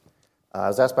I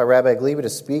was asked by Rabbi Gliebe to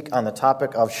speak on the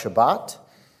topic of Shabbat.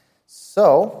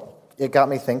 So it got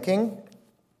me thinking,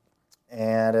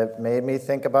 and it made me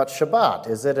think about Shabbat.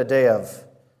 Is it a day of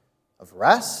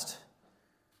rest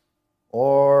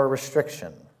or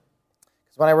restriction?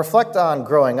 Because when I reflect on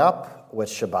growing up with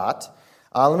Shabbat,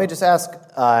 let me just ask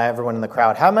everyone in the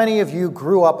crowd, how many of you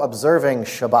grew up observing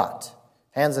Shabbat?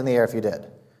 Hands in the air if you did.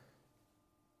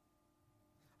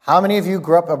 How many of you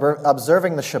grew up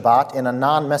observing the Shabbat in a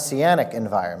non-messianic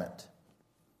environment?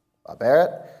 Bob Barrett?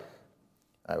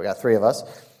 All right, we got 3 of us.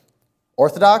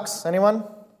 Orthodox, anyone?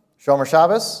 Shomer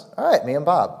Shabbos? All right, me and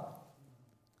Bob.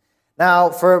 Now,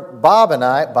 for Bob and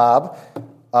I,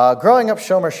 growing up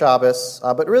Shomer Shabbos,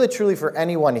 but really truly for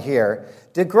anyone here,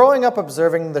 did growing up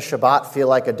observing the Shabbat feel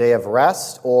like a day of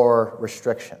rest or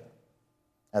restriction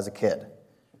as a kid?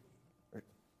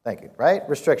 Thank you, right?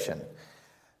 Restriction.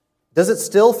 Does it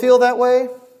still feel that way?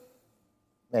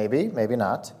 Maybe, maybe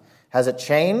not. Has it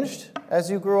changed as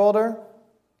you grew older?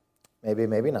 Maybe,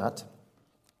 maybe not.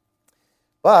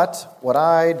 But what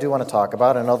I do want to talk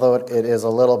about, and although it is a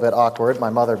little bit awkward, my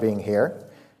mother being here,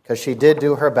 because she did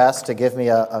do her best to give me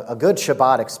a good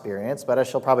Shabbat experience, but as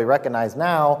she'll probably recognize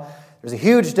now, there's a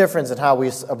huge difference in how we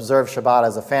observe Shabbat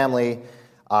as a family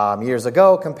years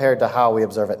ago compared to how we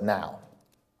observe it now.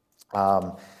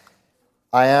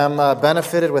 I am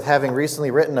benefited with having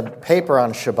recently written a paper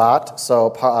on Shabbat, so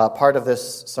part of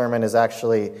this sermon is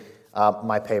actually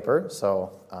my paper,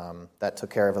 so that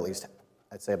took care of at least,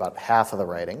 I'd say, about half of the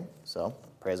writing, so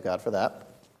praise God for that.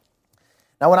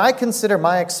 Now, when I consider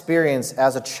my experience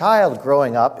as a child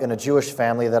growing up in a Jewish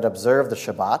family that observed the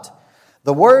Shabbat,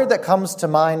 the word that comes to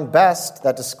mind best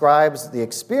that describes the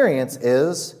experience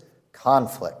is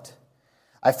conflict.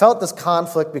 I felt this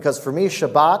conflict because for me,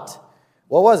 Shabbat,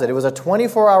 what was it? It was a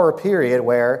 24-hour period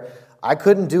where I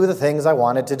couldn't do the things I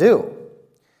wanted to do.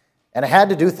 And I had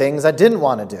to do things I didn't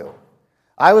want to do.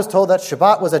 I was told that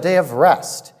Shabbat was a day of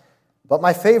rest. But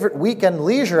my favorite weekend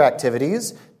leisure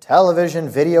activities, television,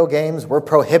 video games, were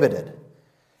prohibited.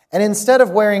 And instead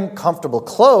of wearing comfortable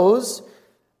clothes,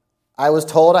 I was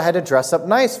told I had to dress up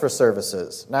nice for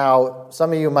services. Now,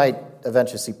 some of you might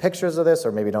eventually see pictures of this,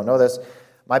 or maybe don't know this.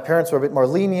 My parents were a bit more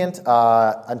lenient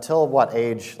until what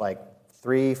age, like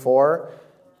 3, 4,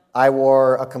 I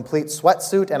wore a complete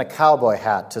sweatsuit and a cowboy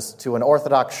hat to an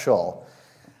Orthodox shul.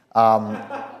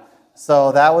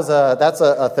 So that's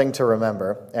a thing to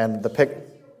remember. And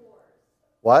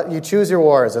what? You choose your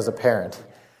wars as a parent.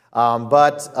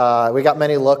 But we got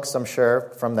many looks, I'm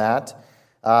sure, from that.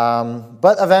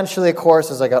 But eventually, of course,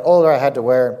 as I got older, I had to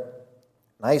wear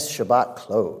nice Shabbat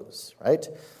clothes, right?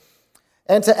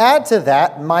 And to add to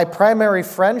that, my primary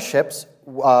friendships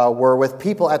were with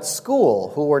people at school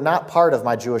who were not part of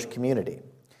my Jewish community,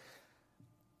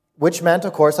 which meant,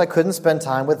 of course, I couldn't spend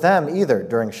time with them either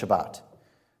during Shabbat.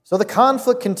 So the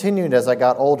conflict continued as I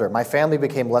got older. My family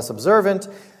became less observant,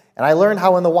 and I learned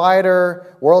how in the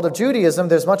wider world of Judaism,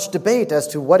 there's much debate as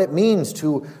to what it means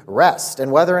to rest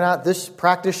and whether or not this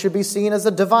practice should be seen as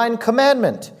a divine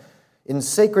commandment in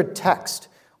sacred text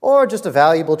or just a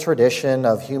valuable tradition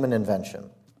of human invention.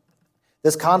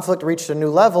 This conflict reached a new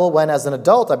level when, as an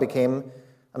adult, I became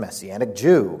a Messianic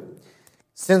Jew.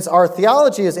 Since our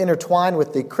theology is intertwined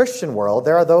with the Christian world,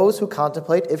 there are those who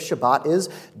contemplate if Shabbat is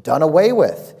done away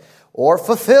with or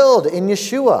fulfilled in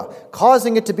Yeshua,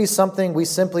 causing it to be something we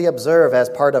simply observe as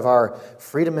part of our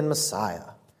freedom in Messiah.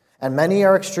 And many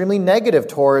are extremely negative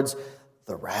towards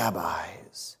the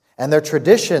rabbis and their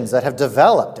traditions that have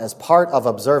developed as part of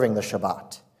observing the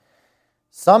Shabbat.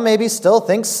 Some maybe still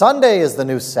think Sunday is the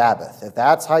new Sabbath. If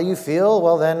that's how you feel,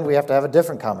 well, then we have to have a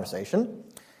different conversation.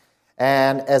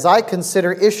 And as I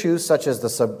consider issues such as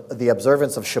the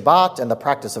observance of Shabbat and the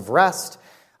practice of rest,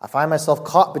 I find myself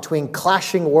caught between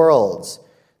clashing worlds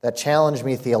that challenge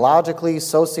me theologically,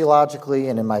 sociologically,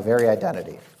 and in my very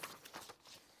identity.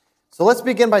 So let's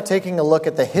begin by taking a look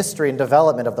at the history and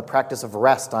development of the practice of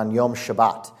rest on Yom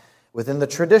Shabbat within the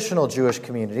traditional Jewish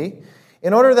community.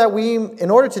 In order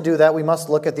to do that, we must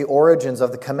look at the origins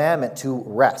of the commandment to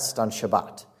rest on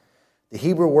Shabbat. The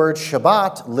Hebrew word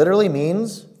Shabbat literally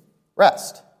means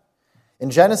rest. In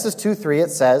Genesis 2:3,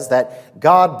 it says that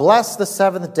God blessed the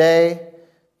seventh day,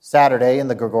 Saturday in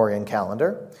the Gregorian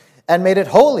calendar, and made it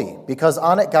holy because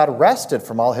on it God rested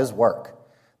from all his work.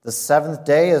 The seventh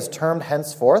day is termed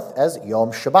henceforth as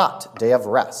Yom Shabbat, day of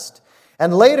rest,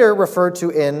 and later referred to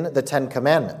in the Ten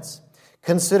Commandments.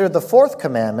 Consider the fourth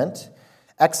commandment.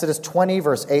 Exodus 20,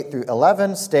 verse 8 through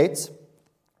 11 states,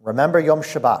 "Remember Yom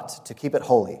Shabbat, to keep it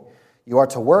holy. You are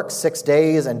to work 6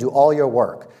 days and do all your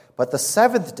work. But the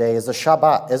seventh day is a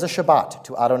Shabbat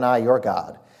to Adonai your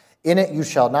God. In it you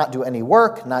shall not do any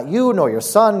work, not you, nor your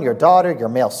son, your daughter, your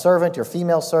male servant, your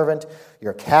female servant,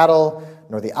 your cattle,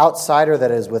 nor the outsider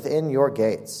that is within your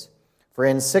gates. For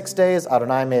in 6 days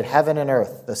Adonai made heaven and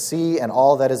earth, the sea and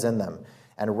all that is in them,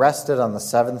 and rested on the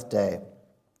seventh day.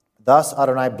 Thus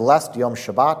Adonai blessed Yom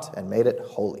Shabbat and made it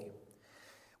holy.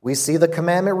 We see the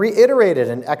commandment reiterated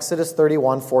in Exodus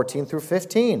 31:14 through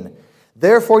 15.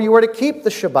 Therefore you are to keep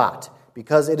the Shabbat,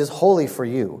 because it is holy for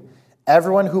you.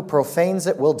 Everyone who profanes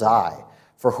it will die.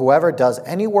 For whoever does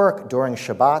any work during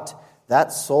Shabbat,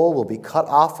 that soul will be cut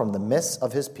off from the midst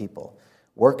of his people.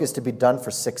 Work is to be done for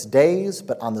 6 days,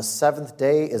 but on the seventh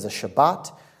day is a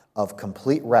Shabbat of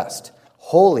complete rest,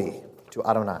 holy to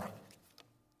Adonai.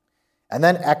 And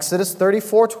then Exodus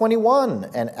 34:21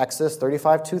 and Exodus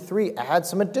 35:2-3 add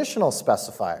some additional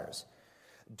specifiers.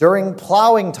 During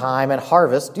plowing time and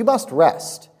harvest, you must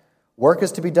rest. Work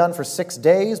is to be done for 6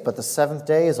 days, but the seventh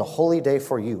day is a holy day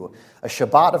for you, a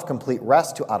Shabbat of complete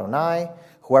rest to Adonai.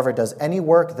 Whoever does any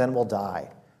work then will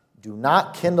die. Do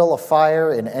not kindle a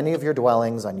fire in any of your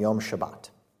dwellings on Yom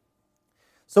Shabbat.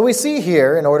 So we see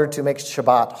here, in order to make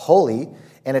Shabbat holy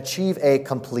and achieve a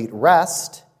complete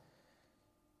rest,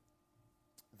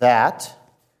 that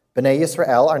Bnei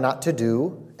Yisrael are not to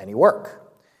do any work.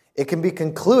 It can be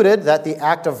concluded that the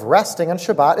act of resting on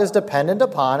Shabbat is dependent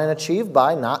upon and achieved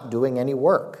by not doing any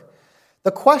work.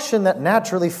 The question that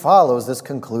naturally follows this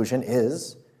conclusion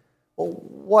is, well,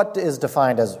 what is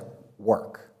defined as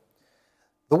work?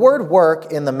 The word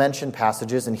work in the mentioned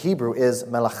passages in Hebrew is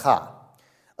melacha.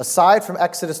 Aside from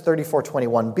Exodus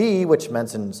 34:21b, which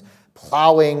mentions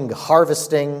plowing,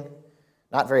 harvesting,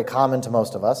 not very common to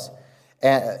most of us,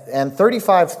 and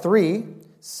 35:3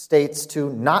 states to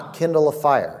not kindle a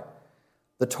fire.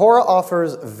 The Torah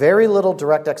offers very little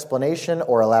direct explanation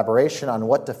or elaboration on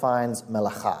what defines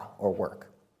melacha, or work.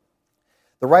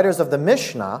 The writers of the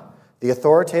Mishnah, the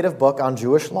authoritative book on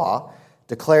Jewish law,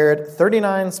 declared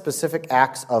 39 specific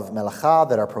acts of melacha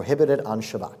that are prohibited on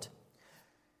Shabbat.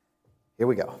 Here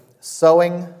we go.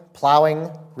 Sowing, plowing,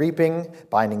 reaping,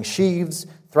 binding sheaves,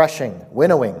 threshing,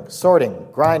 winnowing, sorting,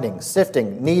 grinding,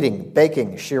 sifting, kneading,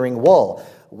 baking, shearing wool,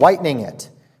 whitening it,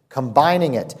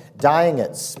 combining it, dyeing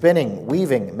it, spinning,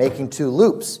 weaving, making 2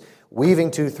 loops, weaving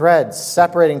 2 threads,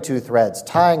 separating 2 threads,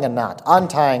 tying a knot,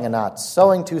 untying a knot,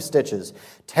 sewing 2 stitches,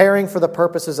 tearing for the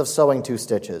purposes of sewing 2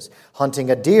 stitches, hunting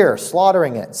a deer,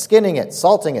 slaughtering it, skinning it,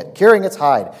 salting it, curing its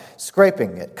hide,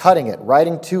 scraping it, cutting it,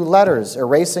 writing 2 letters,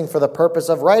 erasing for the purpose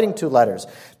of writing 2 letters,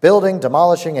 building,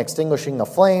 demolishing, extinguishing a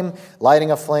flame,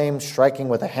 lighting a flame, striking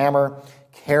with a hammer,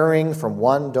 carrying from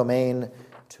one domain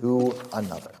to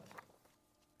another.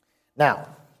 Now,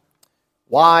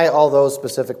 why all those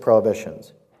specific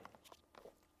prohibitions?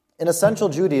 In Essential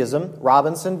Judaism,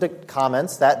 Robinson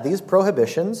comments that these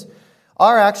prohibitions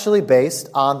are actually based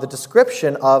on the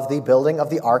description of the building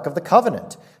of the Ark of the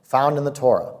Covenant found in the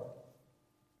Torah.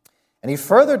 And he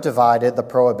further divided the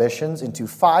prohibitions into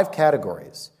 5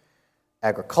 categories: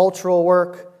 agricultural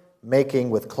work,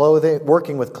 working with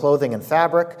clothing and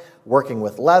fabric, working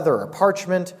with leather or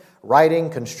parchment, writing,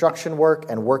 construction work,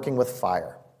 and working with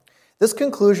fire. This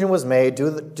conclusion was made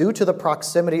due to the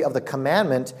proximity of the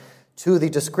commandment to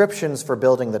the descriptions for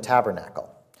building the tabernacle,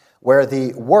 where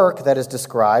the work that is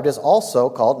described is also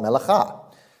called melacha.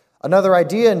 Another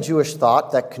idea in Jewish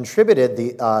thought that contributed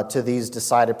to these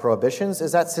decided prohibitions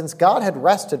is that since God had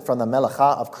rested from the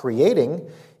melacha of creating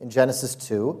in Genesis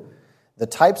 2, the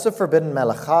types of forbidden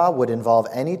melacha would involve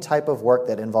any type of work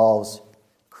that involves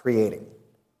creating.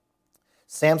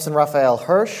 Samson Raphael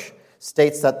Hirsch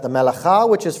states that the melacha,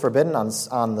 which is forbidden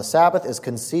on the Sabbath, is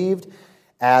conceived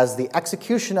as the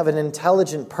execution of an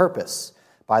intelligent purpose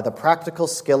by the practical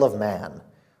skill of man,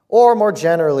 or more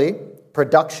generally,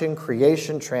 production,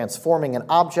 creation, transforming an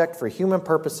object for human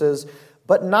purposes,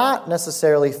 but not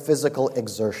necessarily physical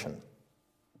exertion.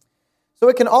 So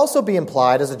it can also be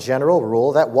implied as a general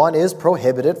rule that one is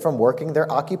prohibited from working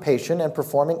their occupation and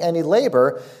performing any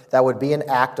labor that would be an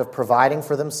act of providing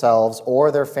for themselves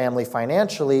or their family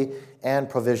financially and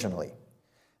provisionally.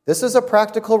 This is a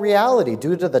practical reality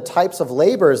due to the types of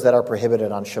labors that are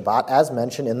prohibited on Shabbat, as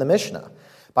mentioned in the Mishnah.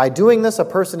 By doing this, a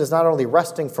person is not only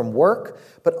resting from work,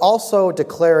 but also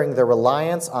declaring their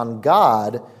reliance on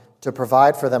God to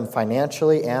provide for them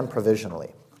financially and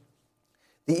provisionally.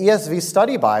 The ESV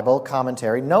Study Bible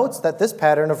commentary notes that this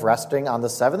pattern of resting on the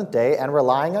seventh day and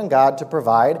relying on God to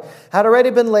provide had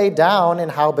already been laid down in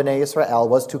how Bnei Yisrael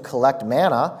was to collect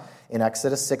manna in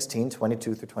Exodus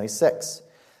 16:22-26.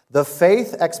 The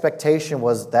faith expectation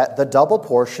was that the double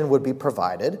portion would be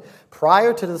provided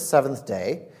prior to the seventh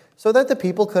day so that the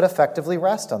people could effectively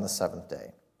rest on the seventh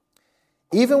day.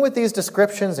 Even with these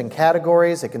descriptions and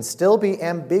categories, it can still be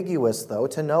ambiguous, though,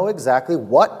 to know exactly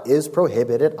what is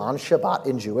prohibited on Shabbat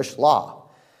in Jewish law.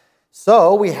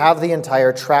 So we have the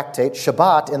entire tractate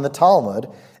Shabbat in the Talmud,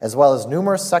 as well as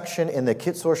numerous sections in the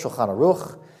Kitzur Shulchan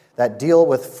Aruch that deal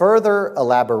with further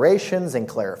elaborations and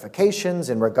clarifications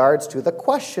in regards to the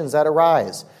questions that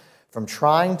arise from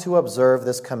trying to observe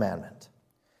this commandment.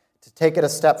 To take it a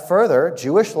step further,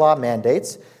 Jewish law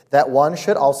mandates that one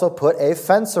should also put a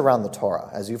fence around the Torah,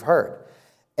 as you've heard,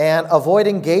 and avoid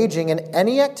engaging in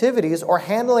any activities or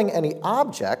handling any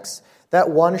objects that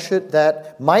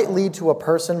might lead to a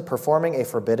person performing a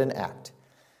forbidden act.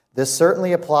 This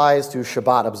certainly applies to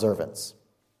Shabbat observance.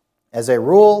 As a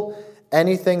rule,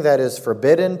 anything that is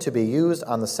forbidden to be used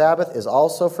on the Sabbath is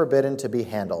also forbidden to be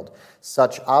handled.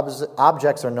 Such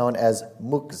objects are known as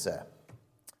mukzeh.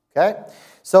 Okay?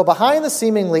 So behind the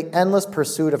seemingly endless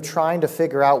pursuit of trying to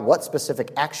figure out what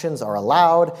specific actions are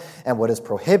allowed and what is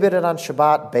prohibited on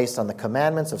Shabbat based on the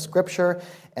commandments of Scripture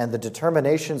and the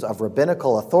determinations of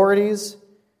rabbinical authorities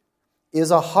is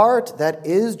a heart that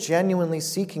is genuinely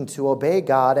seeking to obey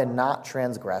God and not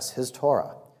transgress His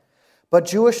Torah. But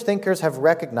Jewish thinkers have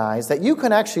recognized that you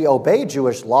can actually obey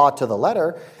Jewish law to the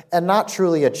letter and not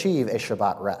truly achieve a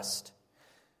Shabbat rest.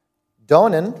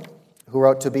 Donin, who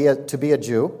wrote To Be a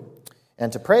Jew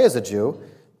and to Pray as a Jew,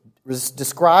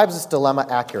 describes this dilemma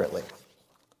accurately.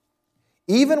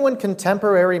 Even when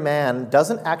contemporary man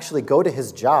doesn't actually go to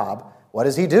his job, what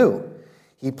does he do?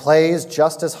 He plays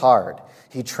just as hard.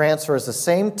 He transfers the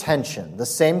same tension, the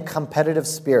same competitive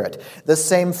spirit, the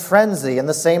same frenzy, and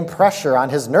the same pressure on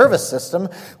his nervous system,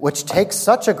 which takes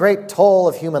such a great toll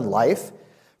of human life,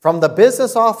 from the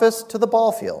business office to the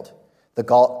ball field, the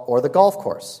golf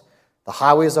course, the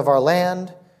highways of our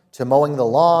land, to mowing the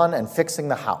lawn and fixing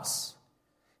the house.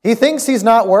 He thinks he's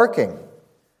not working,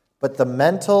 but the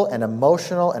mental and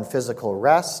emotional and physical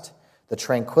rest, the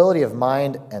tranquility of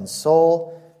mind and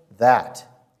soul, that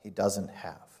he doesn't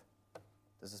have.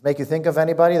 Does this make you think of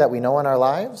anybody that we know in our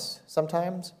lives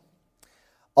sometimes?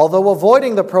 Although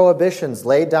avoiding the prohibitions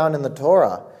laid down in the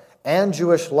Torah and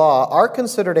Jewish law are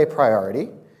considered a priority,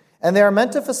 and they are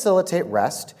meant to facilitate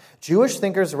rest, Jewish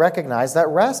thinkers recognize that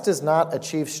rest is not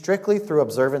achieved strictly through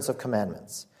observance of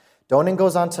commandments. Donin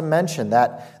goes on to mention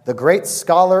that the great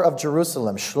scholar of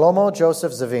Jerusalem, Shlomo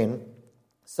Joseph Zavin,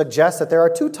 suggests that there are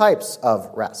two types of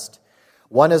rest.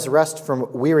 One is rest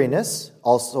from weariness,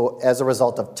 also as a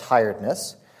result of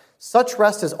tiredness. Such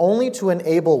rest is only to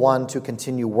enable one to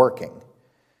continue working.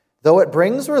 Though it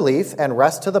brings relief and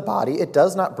rest to the body, it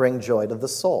does not bring joy to the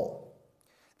soul.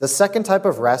 The second type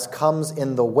of rest comes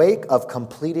in the wake of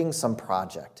completing some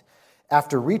project,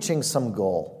 after reaching some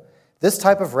goal. This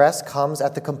type of rest comes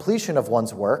at the completion of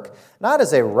one's work, not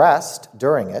as a rest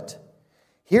during it.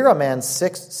 Here a man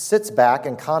sits back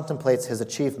and contemplates his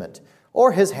achievement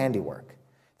or his handiwork.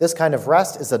 This kind of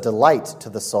rest is a delight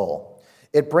to the soul.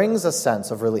 It brings a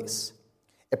sense of release.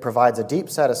 It provides a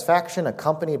deep satisfaction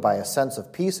accompanied by a sense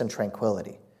of peace and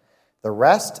tranquility. The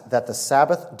rest that the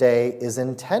Sabbath day is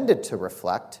intended to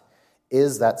reflect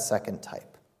is that second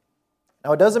type.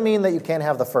 Now, it doesn't mean that you can't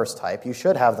have the first type. You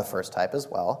should have the first type as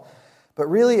well. But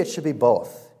really, it should be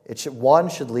both. One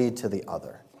should lead to the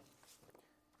other.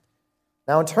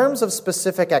 Now, in terms of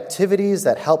specific activities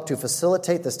that help to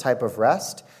facilitate this type of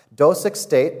rest,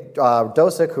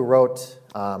 Dosick, who wrote,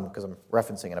 because I'm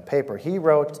referencing in a paper, he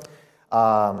wrote,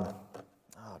 no,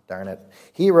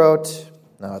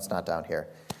 it's not down here.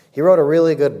 He wrote a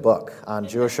really good book on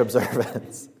Jewish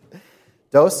observance.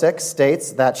 Dosick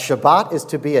states that Shabbat is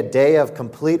to be a day of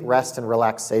complete rest and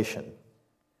relaxation,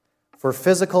 for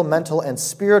physical, mental, and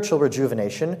spiritual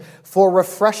rejuvenation, for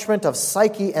refreshment of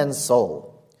psyche and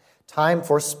soul, time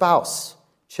for spouse,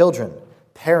 children,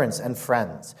 parents, and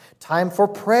friends, time for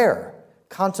prayer,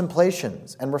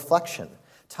 contemplations, and reflection,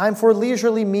 time for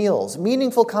leisurely meals,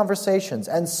 meaningful conversations,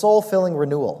 and soul-filling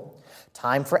renewal,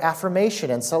 time for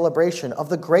affirmation and celebration of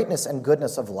the greatness and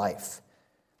goodness of life,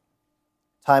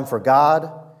 time for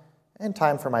God, and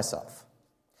time for myself.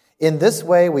 In this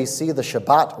way, we see the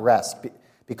Shabbat rest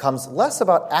becomes less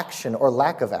about action or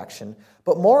lack of action,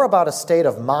 but more about a state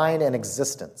of mind and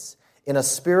existence in a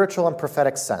spiritual and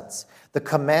prophetic sense. The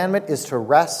commandment to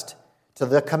rest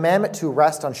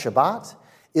on Shabbat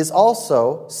is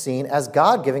also seen as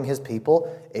God giving his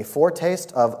people a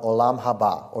foretaste of Olam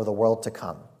Haba, or the world to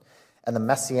come, and the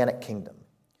Messianic kingdom.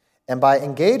 And by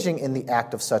engaging in the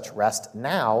act of such rest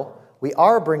now, we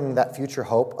are bringing that future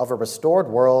hope of a restored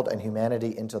world and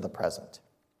humanity into the present.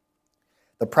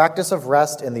 The practice of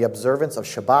rest in the observance of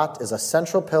Shabbat is a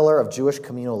central pillar of Jewish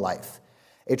communal life.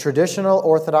 A traditional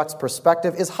Orthodox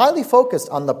perspective is highly focused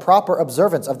on the proper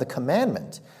observance of the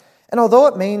commandment And although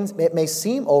it may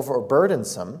seem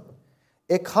overburdensome,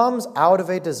 it comes out of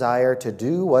a desire to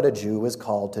do what a Jew is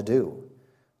called to do: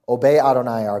 obey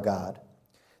Adonai our God.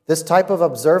 This type of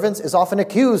observance is often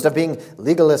accused of being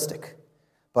legalistic,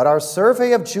 but our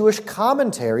survey of Jewish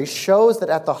commentary shows that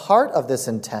at the heart of this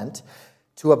intent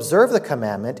to observe the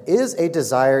commandment is a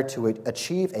desire to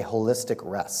achieve a holistic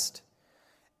rest,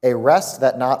 a rest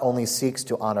that not only seeks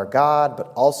to honor God,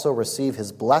 but also receive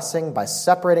his blessing by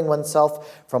separating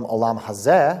oneself from olam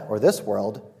hazeh, or this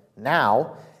world,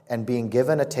 now, and being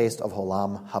given a taste of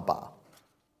olam haba.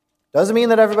 Doesn't mean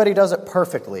that everybody does it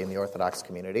perfectly in the Orthodox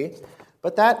community,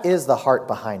 but that is the heart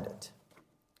behind it.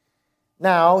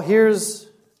 Now, here's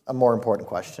a more important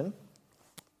question.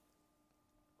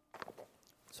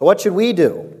 So what should we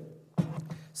do?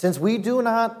 Since we do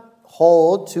not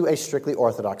hold to a strictly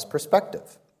Orthodox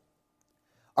perspective.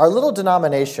 Our little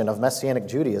denomination of Messianic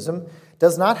Judaism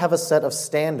does not have a set of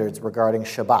standards regarding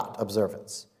Shabbat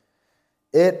observance.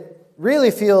 It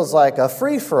really feels like a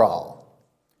free-for-all,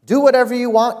 do whatever you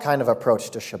want kind of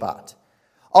approach to Shabbat.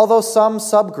 Although some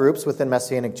subgroups within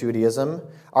Messianic Judaism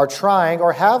are trying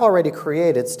or have already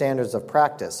created standards of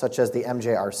practice, such as the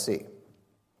MJRC.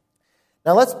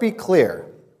 Now let's be clear.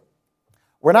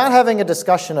 We're not having a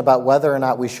discussion about whether or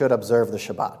not we should observe the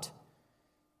Shabbat.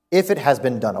 If it has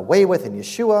been done away with in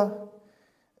Yeshua,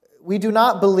 we do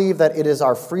not believe that it is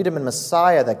our freedom in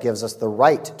Messiah that gives us the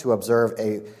right to observe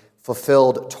a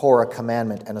fulfilled Torah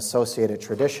commandment and associated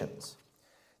traditions.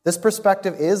 This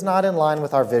perspective is not in line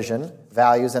with our vision,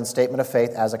 values, and statement of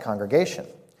faith as a congregation.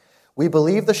 We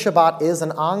believe the Shabbat is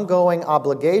an ongoing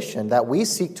obligation that we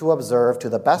seek to observe to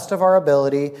the best of our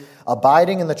ability,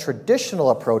 abiding in the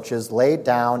traditional approaches laid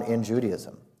down in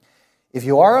Judaism. If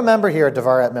you are a member here at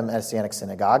Devar Emet Messianic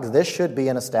Synagogue, this should be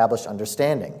an established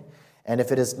understanding. And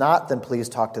if it is not, then please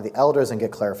talk to the elders and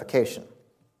get clarification.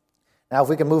 Now, if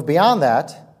we can move beyond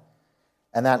that,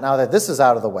 and that now that this is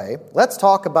out of the way, let's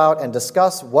talk about and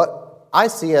discuss what I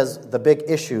see as the big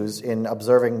issues in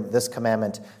observing this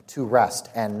commandment to rest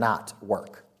and not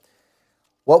work.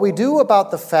 What we do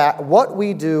about the fact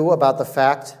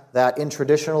that in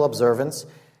traditional observance,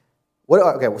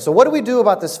 what do we do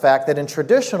about this fact that in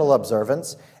traditional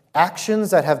observance,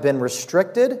 actions that have been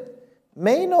restricted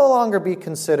may no longer be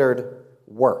considered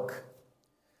work?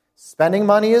 Spending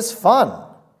money is fun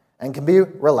and can be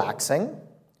relaxing.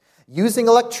 Using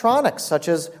electronics, such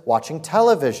as watching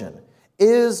television,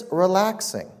 is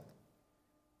relaxing.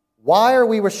 Why are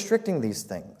we restricting these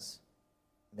things?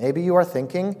 Maybe you are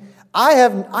thinking,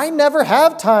 I never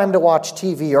have time to watch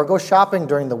TV or go shopping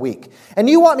during the week, and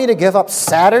you want me to give up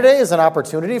Saturday as an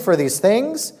opportunity for these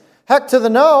things? Heck to the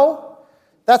no.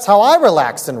 That's how I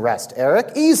relax and rest,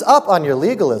 Eric. Ease up on your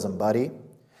legalism, buddy.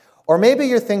 Or maybe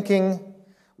you're thinking,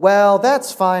 well,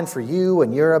 that's fine for you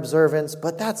and your observance,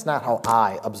 but that's not how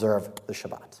I observe the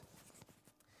Shabbat.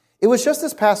 It was just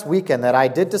this past weekend that I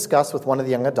did discuss with one of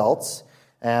the young adults,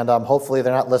 and hopefully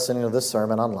they're not listening to this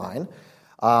sermon online,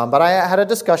 but I had a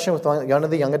discussion with one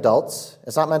of the young adults.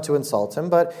 It's not meant to insult him,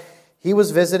 but he was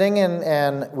visiting,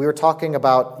 and we were talking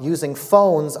about using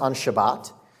phones on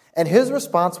Shabbat, and his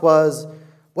response was,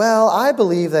 well, I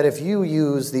believe that if you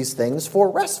use these things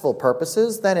for restful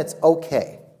purposes, then it's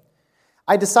okay.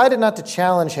 I decided not to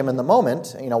challenge him in the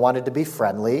moment, wanted to be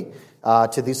friendly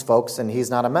to these folks, and he's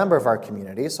not a member of our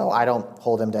community, so I don't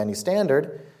hold him to any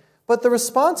standard. But the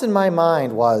response in my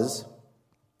mind was,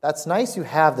 that's nice you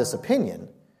have this opinion,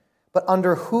 but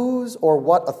under whose or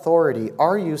what authority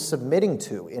are you submitting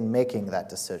to in making that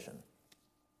decision?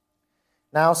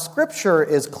 Now, Scripture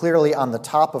is clearly on the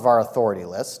top of our authority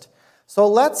list, so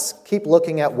let's keep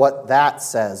looking at what that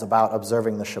says about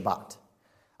observing the Shabbat.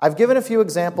 I've given a few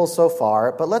examples so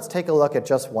far, but let's take a look at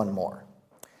just one more.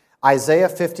 Isaiah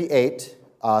 58,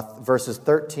 verses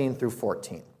 13 through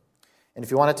 14. And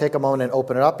if you want to take a moment and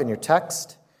open it up in your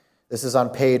text, this is on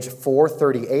page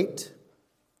 438.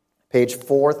 Page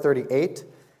 438,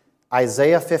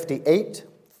 Isaiah 58,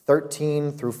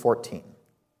 13 through 14. It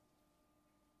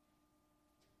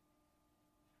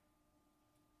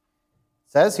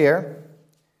says here,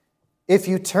 if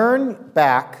you turn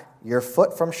back your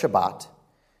foot from Shabbat,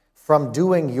 from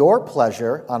doing your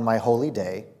pleasure on my holy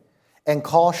day, and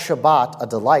call Shabbat a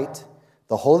delight,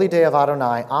 the holy day of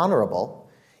Adonai honorable,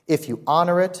 if you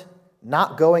honor it,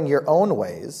 not going your own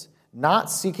ways,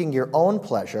 not seeking your own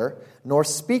pleasure, nor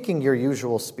speaking your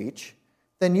usual speech,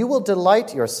 then you will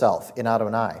delight yourself in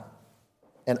Adonai,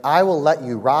 and I will let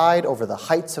you ride over the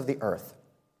heights of the earth.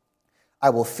 I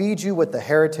will feed you with the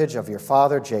heritage of your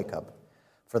father Jacob,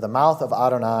 for the mouth of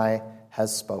Adonai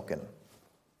has spoken.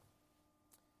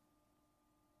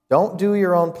 Don't do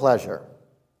your own pleasure.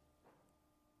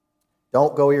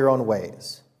 Don't go your own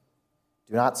ways.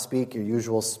 Do not speak your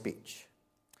usual speech.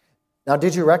 Now,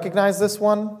 did you recognize this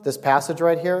one, this passage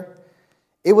right here?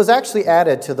 It was actually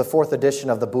added to the 4th edition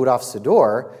of the Budaf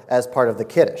Siddur as part of the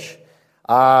Kiddush.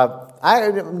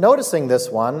 Noticing this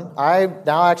one, I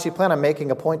now actually plan on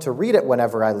making a point to read it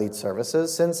whenever I lead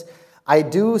services, since I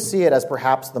do see it as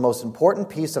perhaps the most important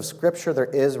piece of scripture there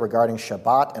is regarding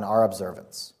Shabbat and our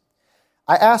observance.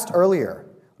 I asked earlier,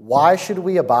 why should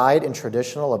we abide in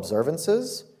traditional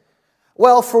observances?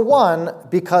 Well, for one,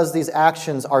 because these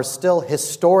actions are still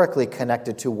historically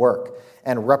connected to work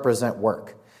and represent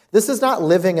work. This is not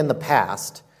living in the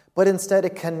past, but instead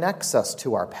it connects us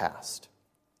to our past.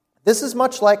 This is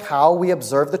much like how we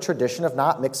observe the tradition of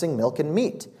not mixing milk and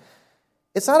meat.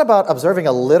 It's not about observing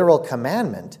a literal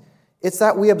commandment. It's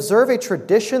that we observe a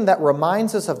tradition that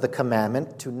reminds us of the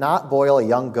commandment to not boil a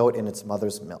young goat in its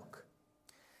mother's milk.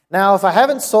 Now, if I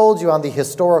haven't sold you on the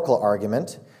historical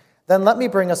argument, then let me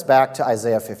bring us back to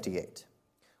Isaiah 58.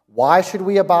 Why should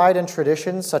we abide in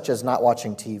traditions such as not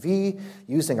watching TV,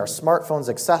 using our smartphones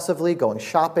excessively, going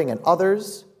shopping, and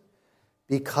others?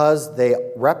 Because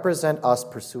they represent us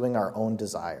pursuing our own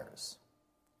desires.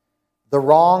 I'm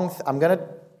going to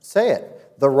say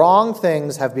it, the wrong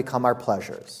things have become our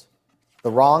pleasures.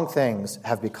 The wrong things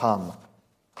have become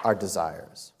our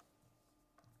desires.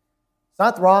 It's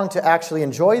not wrong to actually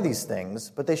enjoy these things,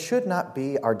 but they should not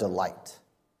be our delight.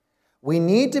 We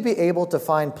need to be able to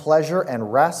find pleasure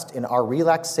and rest in our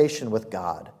relaxation with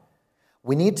God.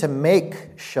 We need to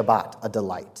make Shabbat a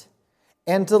delight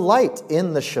and delight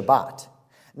in the Shabbat,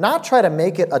 not try to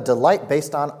make it a delight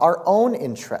based on our own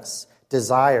interests,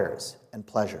 desires, and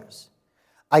pleasures.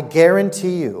 I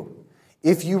guarantee you,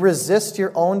 if you resist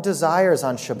your own desires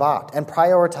on Shabbat and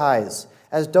prioritize,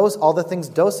 as all the things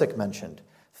Dosik mentioned,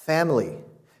 family,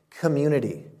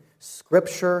 community,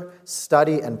 scripture,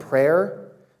 study, and prayer,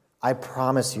 I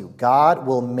promise you, God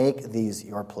will make these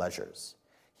your pleasures.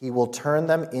 He will turn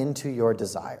them into your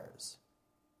desires.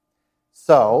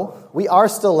 So, we are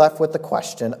still left with the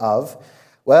question of,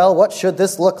 well, what should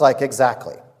this look like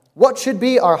exactly? What should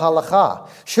be our halakha?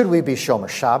 Should we be Shomer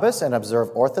Shabbos and observe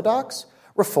Orthodox,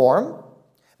 Reform,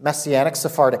 Messianic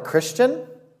Sephardic Christian?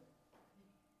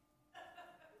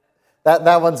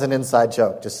 That one's an inside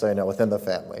joke, just so you know, within the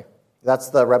family. That's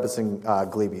the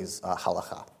Rebbetzin Gleby's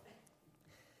halakha.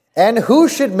 And who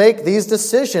should make these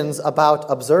decisions about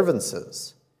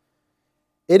observances?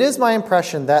 It is my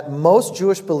impression that most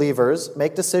Jewish believers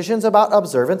make decisions about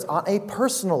observance on a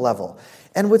personal level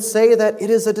and would say that it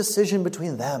is a decision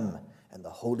between them and the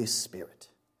Holy Spirit.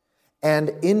 And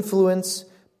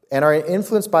are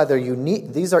influenced by their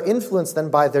unique, these are influenced then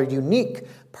by their unique,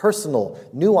 personal,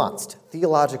 nuanced,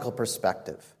 theological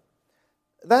perspective.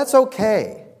 That's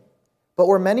okay. But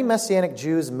where many Messianic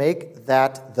Jews make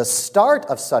that the start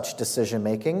of such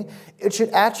decision-making, it should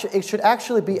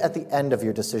actually be at the end of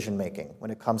your decision-making when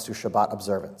it comes to Shabbat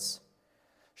observance.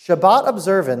 Shabbat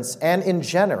observance, and in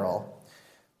general,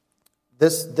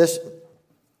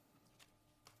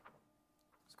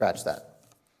 scratch that.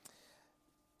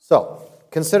 So,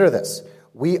 consider this.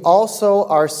 We also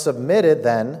are submitted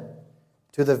then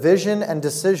to the vision and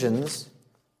decisions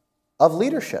of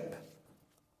leadership.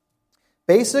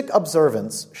 Basic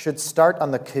observance should start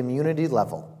on the community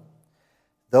level.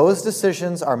 Those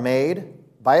decisions are made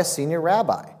by a senior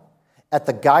rabbi at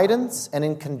the guidance and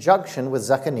in conjunction with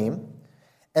Zekanim,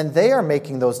 and they are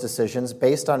making those decisions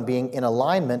based on being in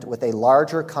alignment with a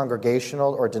larger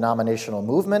congregational or denominational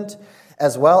movement,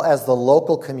 as well as the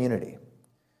local community.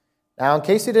 Now, in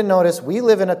case you didn't notice, we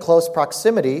live in a close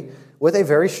proximity with a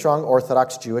very strong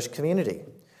Orthodox Jewish community.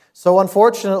 So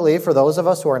unfortunately, for those of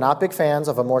us who are not big fans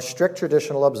of a more strict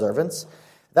traditional observance,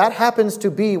 that happens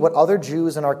to be what other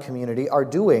Jews in our community are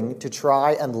doing to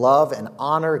try and love and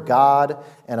honor God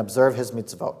and observe His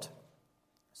mitzvot.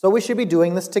 So we should be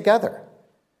doing this together.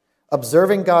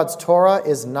 Observing God's Torah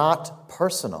is not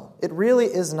personal. It really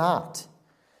is not.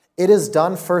 It is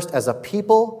done first as a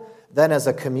people, then as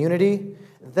a community,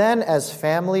 then as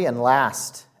family, and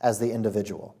last as the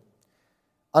individual.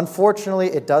 Unfortunately,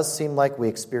 it does seem like we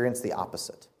experience the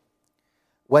opposite.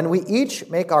 When we each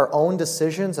make our own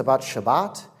decisions about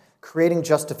Shabbat, creating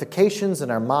justifications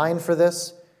in our mind for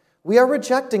this, we are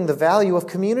rejecting the value of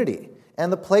community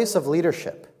and the place of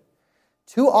leadership.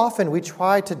 Too often we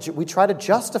try to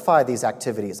justify these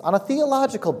activities on a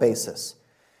theological basis,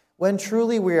 when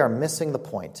truly we are missing the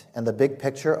point and the big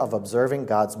picture of observing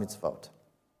God's mitzvot.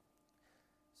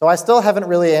 So I still haven't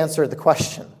really answered the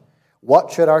question,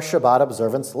 what should our Shabbat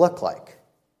observance look like?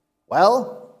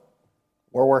 Well,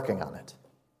 we're working on it.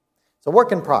 It's a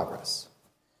work in progress.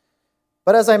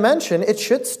 But as I mentioned, it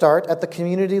should start at the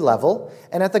community level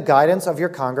and at the guidance of your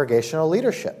congregational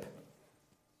leadership.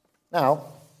 Now,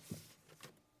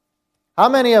 how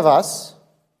many of us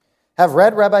have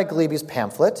read Rabbi Gleeby's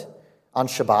pamphlet on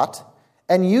Shabbat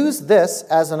and used this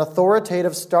as an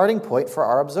authoritative starting point for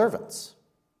our observance?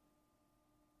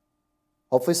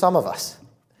 Hopefully some of us.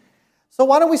 So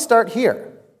why don't we start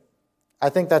here? I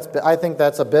think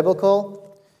that's a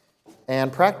biblical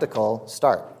and practical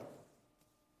start.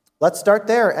 Let's start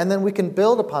there, and then we can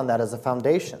build upon that as a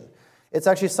foundation. It's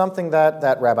actually something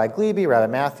that Rabbi Gleeby, Rabbi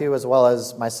Matthew, as well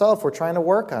as myself, we're trying to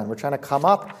work on. We're trying to come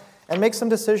up and make some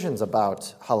decisions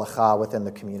about halakha within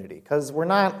the community, because we're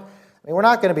not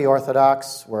going to be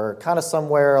orthodox. We're kind of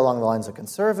somewhere along the lines of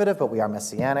conservative, but we are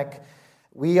messianic.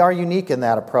 We are unique in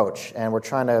that approach, and we're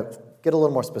trying to get a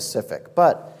little more specific.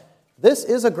 But this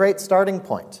is a great starting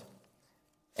point.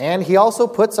 And he also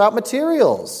puts out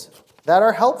materials that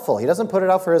are helpful. He doesn't put it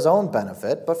out for his own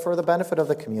benefit, but for the benefit of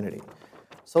the community.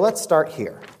 So let's start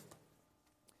here.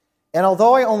 And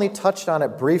although I only touched on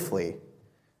it briefly,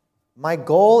 my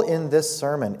goal in this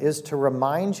sermon is to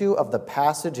remind you of the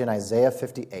passage in Isaiah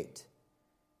 58,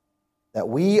 that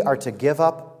we are to give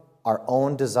up our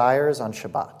own desires on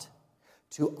Shabbat,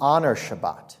 to honor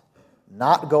Shabbat,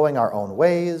 not going our own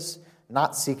ways,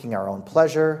 not seeking our own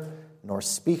pleasure, nor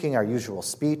speaking our usual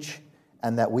speech,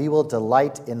 and that we will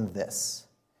delight in this.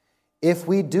 If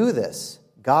we do this,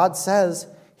 God says,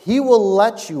 He will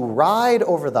let you ride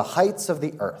over the heights of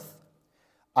the earth.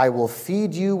 I will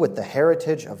feed you with the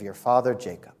heritage of your father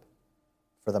Jacob,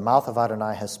 for the mouth of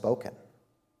Adonai has spoken.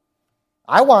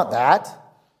 I want that.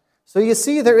 So you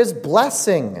see, there is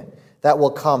blessing that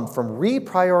will come from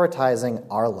reprioritizing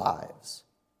our lives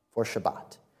for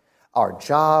Shabbat. Our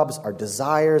jobs, our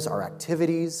desires, our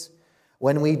activities.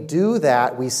 When we do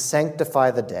that, we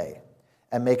sanctify the day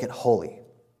and make it holy.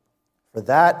 For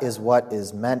that is what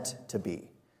is meant to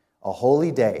be, a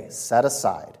holy day set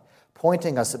aside,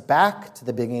 pointing us back to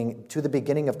the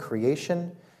beginning of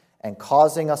creation and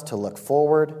causing us to look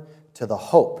forward to the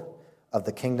hope of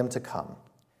the kingdom to come,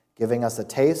 giving us a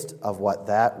taste of what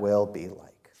that will be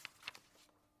like.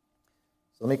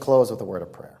 So let me close with a word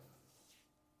of prayer.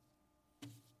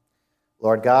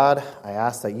 Lord God, I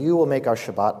ask that you will make our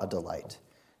Shabbat a delight,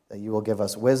 that you will give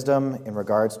us wisdom in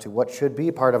regards to what should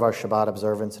be part of our Shabbat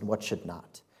observance and what should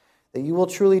not, that you will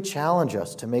truly challenge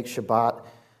us to make Shabbat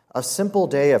a simple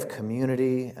day of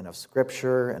community and of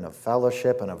scripture and of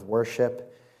fellowship and of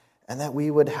worship, and that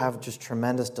we would have just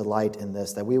tremendous delight in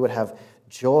this, that we would have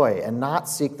joy and not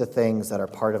seek the things that are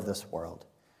part of this world.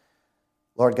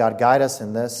 Lord God, guide us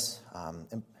in this.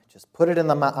 Just put it on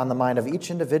the mind of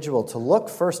each individual to look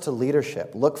first to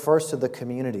leadership, look first to the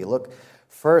community, look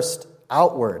first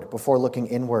outward before looking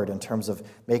inward in terms of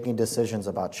making decisions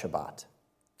about Shabbat.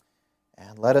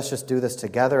 And let us just do this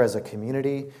together as a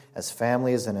community, as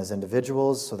families, and as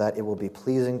individuals so that it will be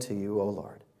pleasing to you, O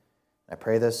Lord. I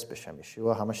pray this, B'Shem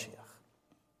Yeshua HaMashiach.